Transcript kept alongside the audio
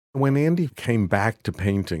When Andy came back to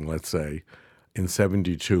painting, let's say, in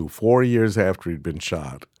 72, 4 years after he'd been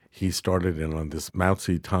shot, he started in on this Mao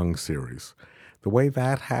Zedong series. The way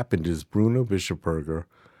that happened is Bruno Bischofberger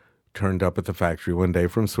turned up at the factory one day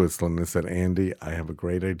from Switzerland and said, Andy, I have a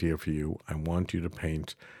great idea for you. I want you to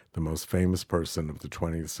paint the most famous person of the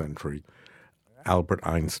 20th century, Albert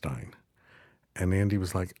Einstein. And Andy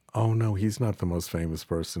was like, oh no, he's not the most famous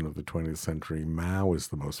person of the 20th century. Mao is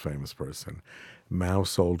the most famous person. Mao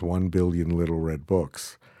sold 1 billion little red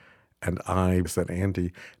books. And I said,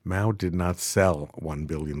 Andy, Mao did not sell 1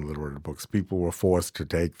 billion little red books. People were forced to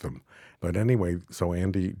take them. But anyway, so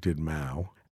Andy did Mao.